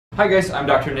Hi guys, I'm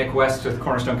Dr. Nick West with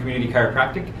Cornerstone Community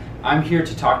Chiropractic. I'm here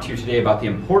to talk to you today about the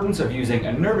importance of using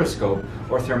a nervoscope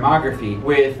or thermography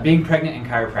with being pregnant in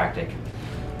chiropractic.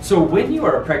 So when you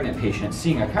are a pregnant patient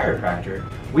seeing a chiropractor,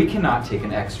 we cannot take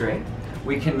an x-ray.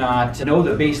 We cannot know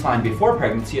the baseline before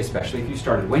pregnancy, especially if you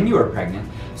started when you were pregnant.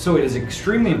 So it is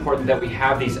extremely important that we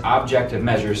have these objective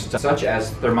measures such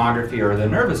as thermography or the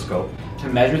nervoscope to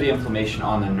measure the inflammation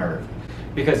on the nerve.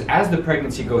 Because as the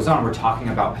pregnancy goes on, we're talking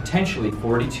about potentially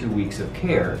 42 weeks of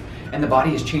care, and the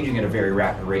body is changing at a very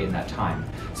rapid rate in that time.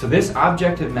 So this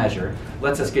objective measure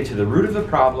lets us get to the root of the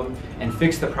problem and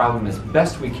fix the problem as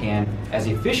best we can, as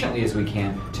efficiently as we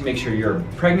can, to make sure your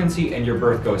pregnancy and your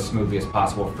birth go as smoothly as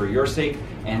possible for your sake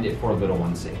and for little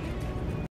one's sake.